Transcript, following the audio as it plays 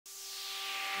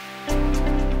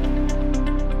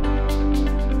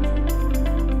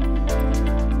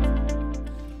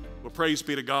praise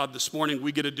be to God, this morning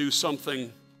we get to do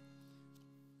something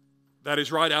that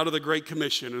is right out of the Great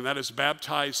Commission, and that is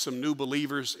baptize some new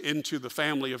believers into the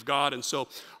family of God. And so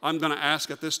I'm going to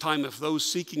ask at this time if those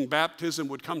seeking baptism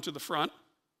would come to the front.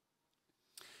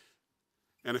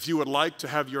 And if you would like to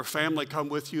have your family come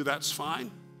with you, that's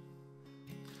fine.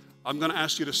 I'm going to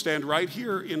ask you to stand right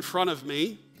here in front of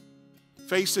me,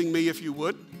 facing me if you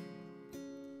would.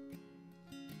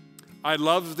 I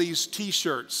love these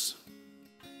t-shirts.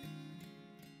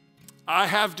 I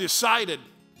have decided,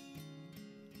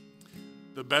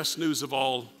 the best news of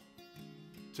all,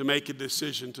 to make a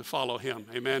decision to follow him.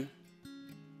 Amen.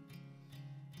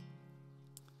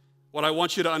 What I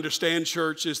want you to understand,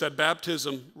 church, is that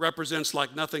baptism represents,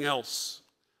 like nothing else,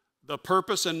 the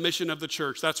purpose and mission of the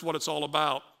church. That's what it's all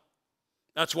about.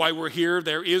 That's why we're here.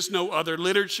 There is no other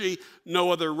liturgy,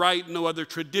 no other rite, no other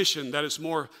tradition that is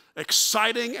more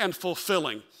exciting and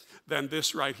fulfilling than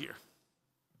this right here.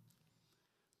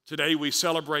 Today we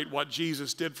celebrate what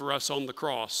Jesus did for us on the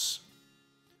cross.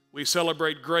 We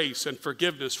celebrate grace and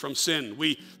forgiveness from sin.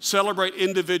 We celebrate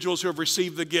individuals who have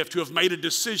received the gift, who have made a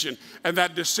decision, and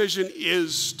that decision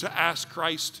is to ask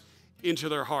Christ into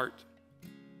their heart.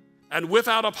 And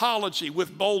without apology,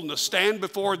 with boldness, stand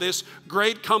before this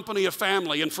great company of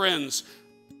family and friends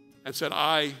and said,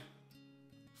 I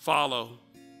follow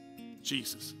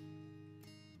Jesus.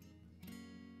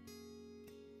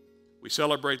 We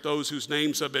celebrate those whose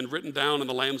names have been written down in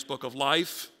the Lamb's Book of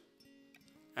Life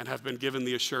and have been given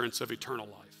the assurance of eternal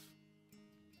life.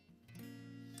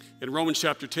 In Romans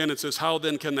chapter 10, it says, how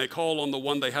then can they call on the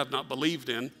one they have not believed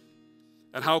in?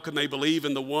 And how can they believe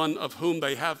in the one of whom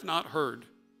they have not heard?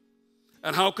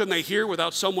 And how can they hear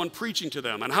without someone preaching to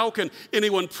them? And how can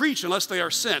anyone preach unless they are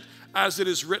sent? As it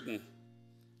is written,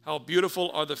 how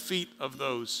beautiful are the feet of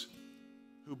those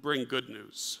who bring good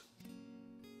news.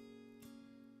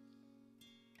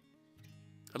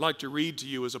 I'd like to read to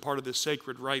you as a part of this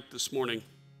sacred rite this morning,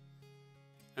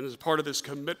 and as a part of this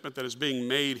commitment that is being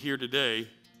made here today,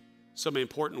 some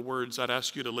important words. I'd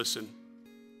ask you to listen.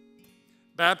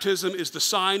 Baptism is the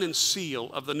sign and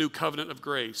seal of the new covenant of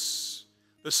grace,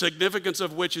 the significance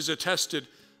of which is attested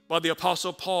by the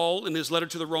Apostle Paul in his letter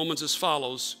to the Romans as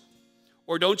follows.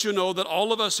 Or don't you know that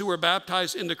all of us who were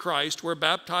baptized into Christ were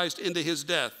baptized into his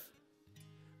death?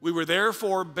 We were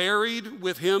therefore buried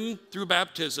with him through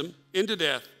baptism into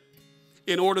death,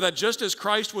 in order that just as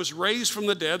Christ was raised from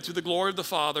the dead through the glory of the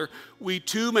Father, we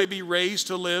too may be raised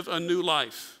to live a new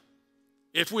life.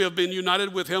 If we have been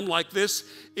united with him like this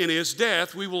in his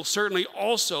death, we will certainly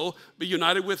also be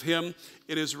united with him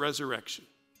in his resurrection.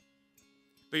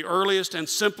 The earliest and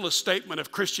simplest statement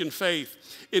of Christian faith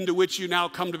into which you now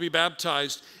come to be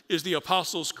baptized is the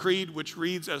Apostles' Creed, which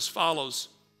reads as follows.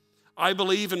 I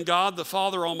believe in God the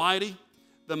Father Almighty,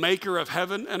 the maker of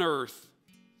heaven and earth,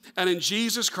 and in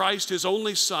Jesus Christ, his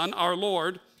only Son, our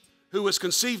Lord, who was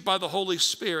conceived by the Holy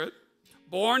Spirit,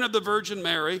 born of the Virgin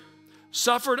Mary,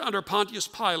 suffered under Pontius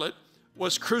Pilate,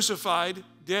 was crucified,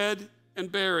 dead,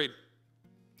 and buried.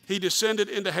 He descended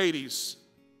into Hades.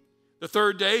 The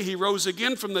third day he rose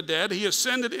again from the dead. He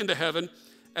ascended into heaven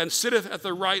and sitteth at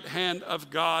the right hand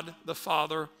of God the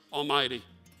Father Almighty.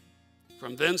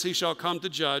 From thence he shall come to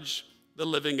judge the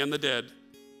living and the dead.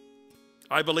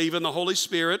 I believe in the Holy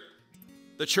Spirit,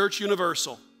 the church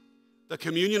universal, the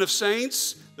communion of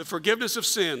saints, the forgiveness of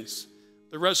sins,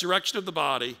 the resurrection of the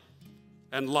body,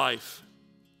 and life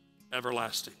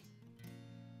everlasting.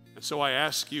 And so I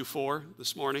ask you for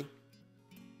this morning,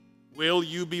 will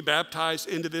you be baptized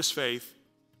into this faith?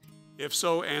 If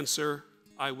so, answer,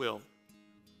 I will.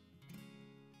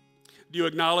 Do you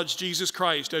acknowledge Jesus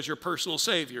Christ as your personal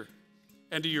Savior?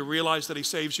 And do you realize that he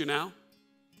saves you now?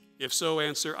 If so,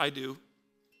 answer, I do.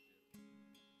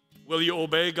 Will you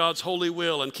obey God's holy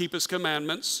will and keep his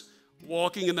commandments,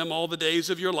 walking in them all the days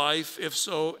of your life? If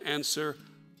so, answer,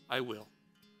 I will.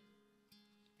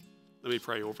 Let me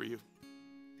pray over you.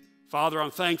 Father,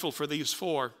 I'm thankful for these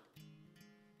four.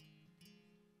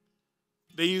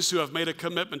 These who have made a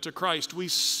commitment to Christ. We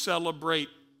celebrate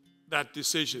that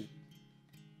decision.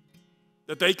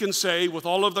 That they can say with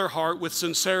all of their heart, with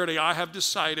sincerity, I have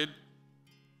decided,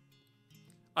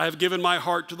 I have given my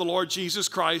heart to the Lord Jesus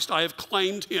Christ. I have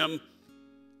claimed him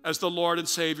as the Lord and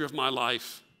Savior of my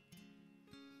life.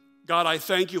 God, I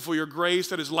thank you for your grace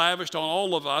that is lavished on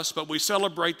all of us, but we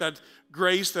celebrate that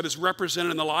grace that is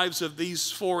represented in the lives of these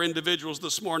four individuals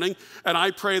this morning, and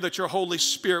I pray that your Holy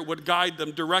Spirit would guide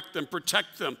them, direct them,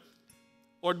 protect them.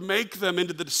 Lord, make them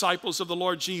into the disciples of the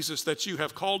Lord Jesus that you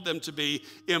have called them to be.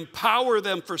 Empower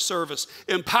them for service.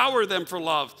 Empower them for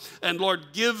love. And Lord,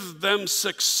 give them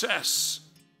success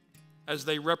as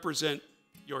they represent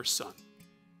your Son.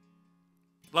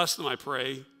 Bless them, I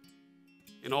pray,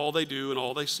 in all they do and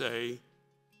all they say.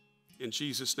 In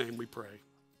Jesus' name we pray.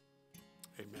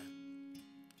 Amen.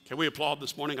 Can we applaud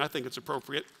this morning? I think it's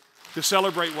appropriate to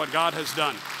celebrate what God has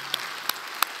done.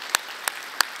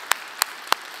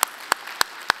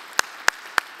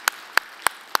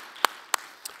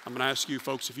 I'm going to ask you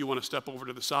folks if you want to step over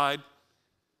to the side.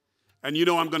 And you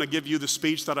know I'm going to give you the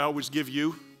speech that I always give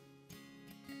you.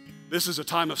 This is a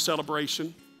time of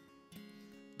celebration.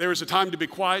 There is a time to be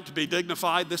quiet, to be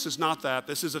dignified. This is not that.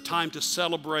 This is a time to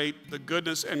celebrate the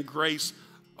goodness and grace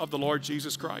of the Lord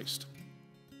Jesus Christ.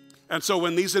 And so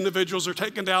when these individuals are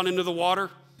taken down into the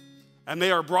water and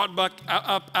they are brought back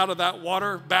up out of that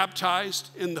water,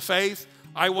 baptized in the faith,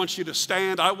 I want you to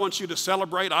stand. I want you to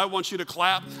celebrate. I want you to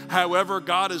clap. However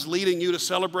God is leading you to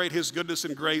celebrate his goodness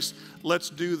and grace,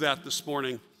 let's do that this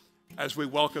morning as we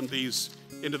welcome these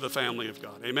into the family of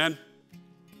God. Amen.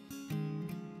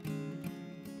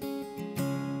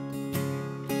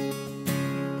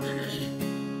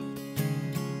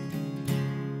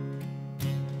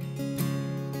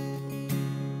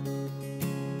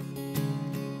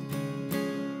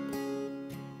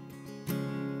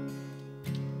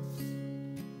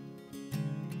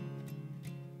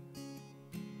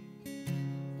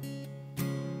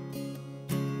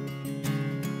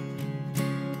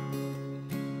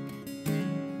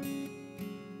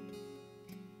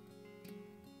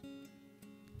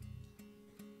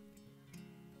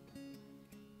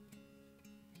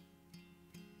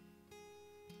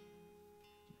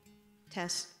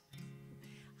 Test.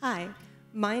 Hi,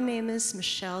 my name is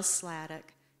Michelle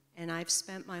Sladek, and I've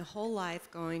spent my whole life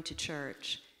going to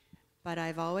church, but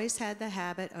I've always had the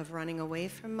habit of running away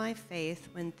from my faith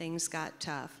when things got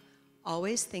tough,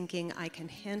 always thinking I can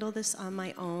handle this on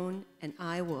my own and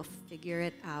I will figure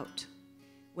it out.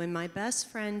 When my best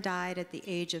friend died at the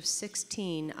age of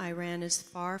 16, I ran as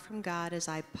far from God as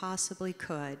I possibly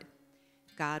could.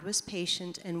 God was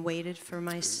patient and waited for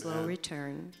my slow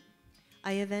return.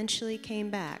 I eventually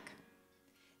came back.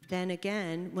 Then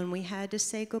again, when we had to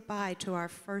say goodbye to our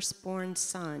firstborn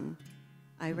son,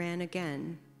 I ran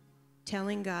again,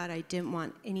 telling God I didn't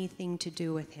want anything to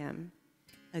do with him.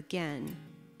 Again,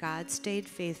 God stayed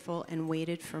faithful and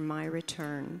waited for my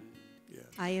return. Yeah.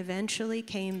 I eventually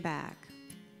came back.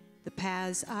 The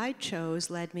paths I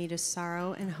chose led me to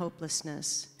sorrow and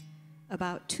hopelessness.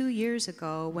 About 2 years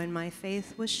ago, when my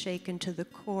faith was shaken to the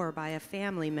core by a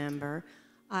family member,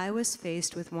 I was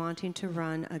faced with wanting to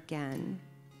run again.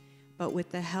 But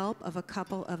with the help of a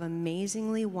couple of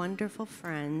amazingly wonderful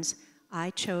friends,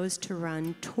 I chose to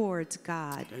run towards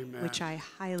God, Amen. Which I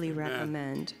highly Amen.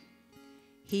 Recommend.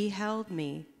 He held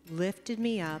me, lifted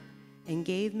me up, and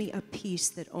gave me a peace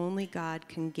that only God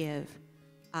can give.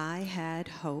 I had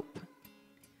hope.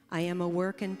 I am a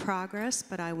work in progress,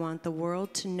 but I want the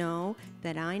world to know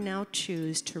that I now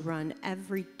choose to run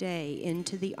every day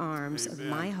into the arms Amen. Of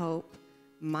my hope,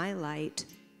 my light,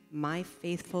 my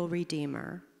faithful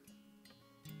Redeemer.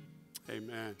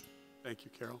 Amen. Thank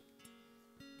you, Carol.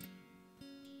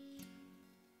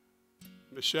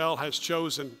 Michelle has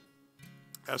chosen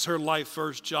as her life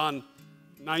verse John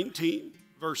 19,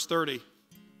 verse 30.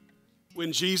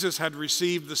 When Jesus had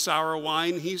received the sour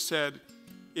wine, he said,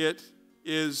 "It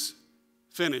is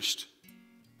finished."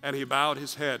 And he bowed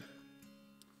his head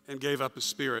and gave up his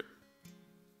spirit.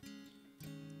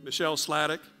 Michelle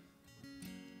Sladek,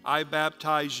 I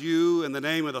baptize you in the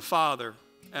name of the Father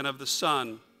and of the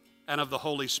Son and of the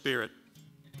Holy Spirit.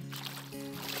 Praise be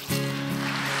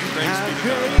to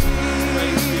God.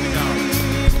 Praise be to God.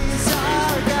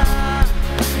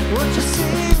 Won't you see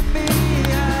me?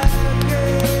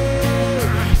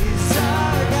 He's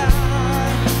our God.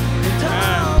 And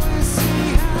always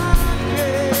see how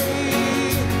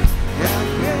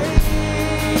great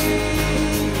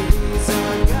is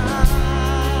our God.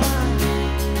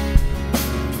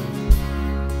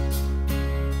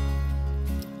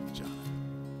 John,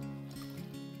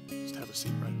 just have a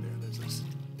seat right there. There's this.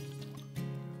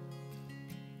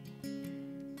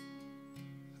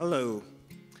 Hello.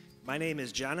 My name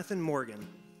is Jonathan Morgan.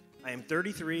 I am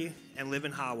 33 and live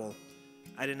in Howell.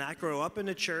 I did not grow up in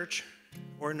the church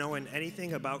or knowing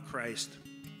anything about Christ.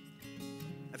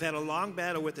 I've had a long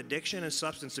battle with addiction and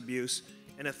substance abuse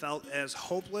and have felt as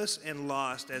hopeless and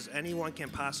lost as anyone can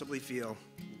possibly feel.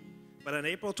 But on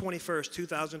April 21st,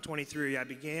 2023, I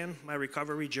began my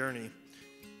recovery journey.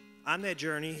 On that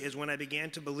journey is when I began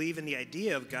to believe in the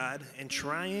idea of God and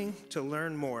trying to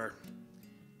learn more.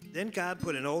 Then God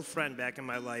put an old friend back in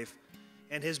my life,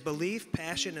 and his belief,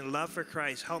 passion, and love for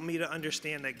Christ helped me to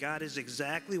understand that God is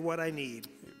exactly what I need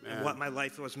Amen. And what my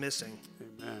life was missing.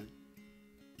 Amen.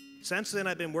 Since then,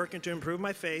 I've been working to improve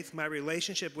my faith, my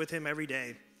relationship with him every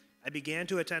day. I began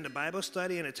to attend a Bible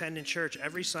study and attend in church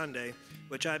every Sunday,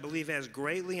 which I believe has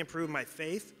greatly improved my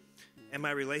faith and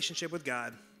my relationship with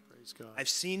God. Praise God. I've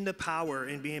seen the power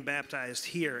in being baptized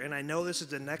here, and I know this is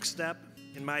the next step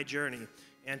in my journey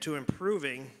and to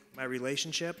improving my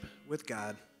relationship with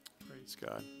God. Praise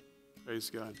God. Praise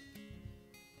God.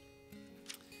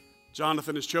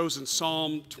 Jonathan has chosen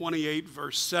Psalm 28,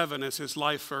 verse 7 as his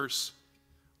life verse.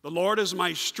 The Lord is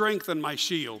my strength and my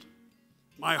shield.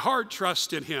 My heart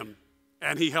trusts in him,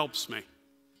 and he helps me.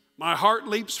 My heart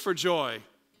leaps for joy,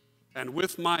 and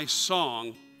with my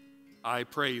song I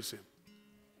praise him.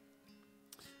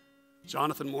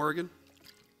 Jonathan Morgan,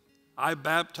 I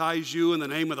baptize you in the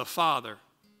name of the Father,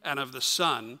 and of the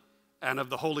Son, and of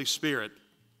the Holy Spirit.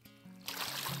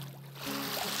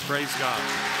 Praise God.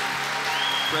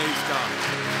 Praise God.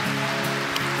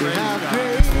 Praise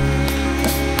God.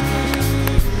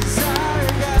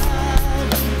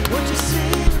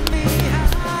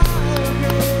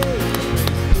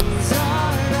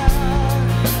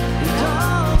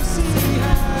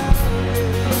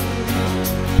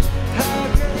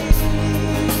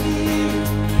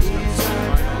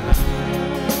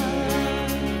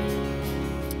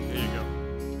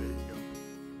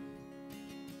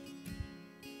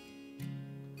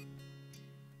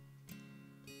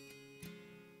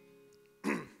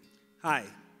 Hi,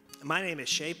 my name is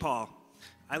Shay Paul.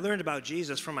 I learned about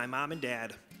Jesus from my mom and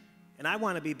dad, and I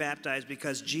want to be baptized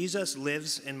because Jesus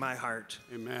lives in my heart.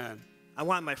 Amen. I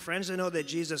want my friends to know that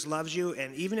Jesus loves you,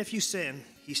 and even if you sin,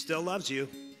 he still loves you,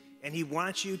 and he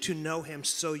wants you to know him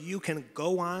so you can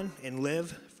go on and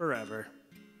live forever.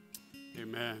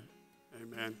 Amen.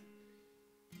 Amen.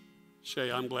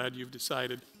 Shay, I'm glad you've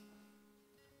decided.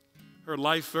 Her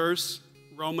life verse,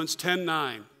 Romans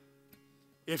 10:9.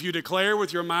 If you declare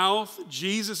with your mouth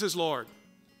Jesus is Lord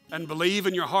and believe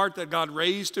in your heart that God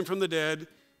raised him from the dead,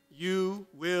 you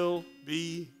will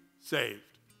be saved.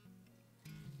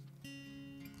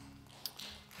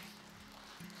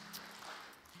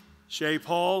 Shay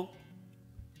Paul,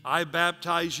 I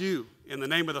baptize you in the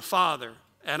name of the Father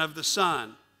and of the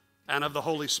Son and of the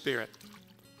Holy Spirit.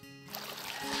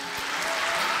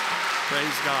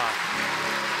 Praise God.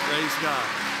 Praise God.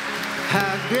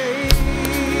 How great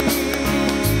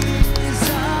is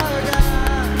our God.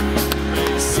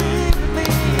 Sing me,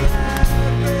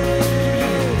 how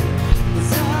great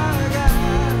is our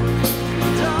God.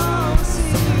 Don't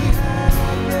see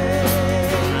how great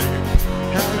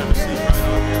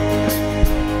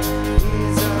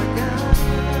is our God.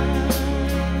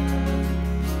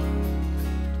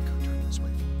 Go turn this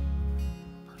way.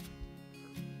 Perfect.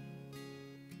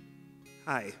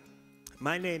 Hi,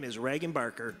 my name is Reagan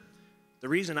Barker. The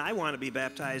reason I want to be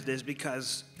baptized is the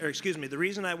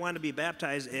reason I want to be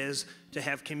baptized is to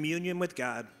have communion with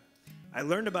God. I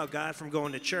learned about God from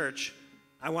going to church.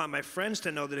 I want my friends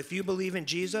to know that if you believe in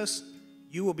Jesus,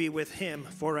 you will be with him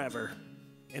forever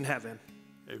in heaven.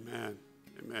 Amen.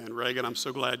 Amen. Reagan, I'm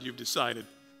so glad you've decided.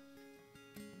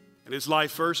 And his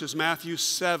life verse is Matthew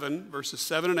 7, verses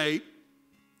 7 and 8.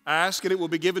 Ask and it will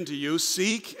be given to you.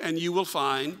 Seek and you will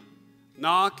find.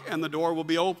 Knock and the door will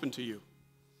be open to you.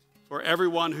 For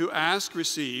everyone who asks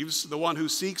receives, the one who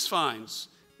seeks finds,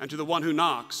 and to the one who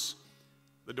knocks,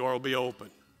 the door will be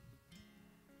open.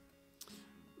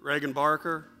 Reagan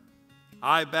Barker,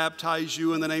 I baptize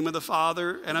you in the name of the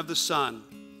Father and of the Son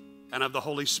and of the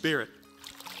Holy Spirit.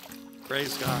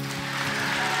 Praise God.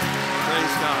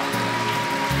 Praise God.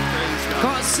 Praise God.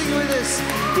 Come on, sing with us.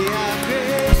 Yeah,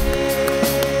 great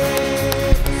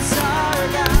is our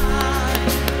God.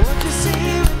 Won't you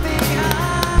sing with me?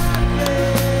 How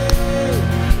great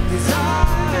is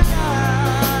our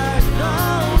God.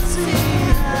 Don't see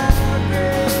how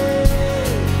great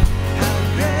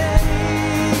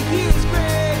He is.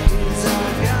 Great is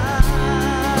our God.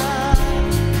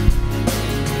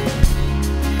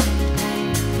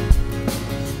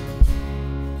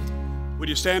 Would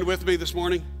you stand with me this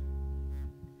morning?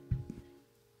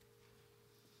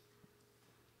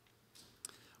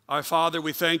 Our Father,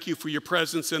 we thank you for your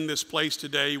presence in this place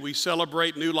today. We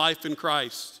celebrate new life in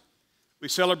Christ. We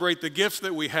celebrate the gift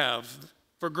that we have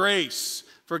for grace,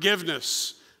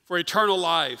 forgiveness, for eternal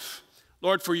life.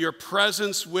 Lord, for your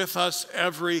presence with us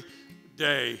every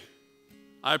day.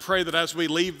 I pray that as we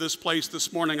leave this place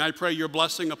this morning, I pray your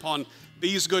blessing upon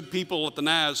these good people at the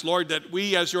Naz. Lord, that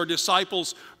we as your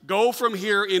disciples go from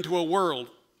here into a world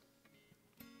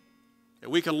that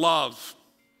we can love,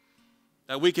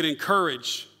 that we can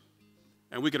encourage,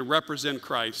 and we can represent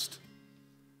Christ.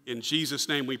 In Jesus'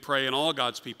 name we pray, and all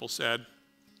God's people said,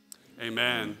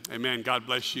 amen. Amen. God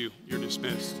bless you. You're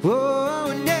dismissed.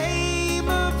 Oh, name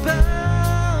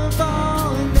above all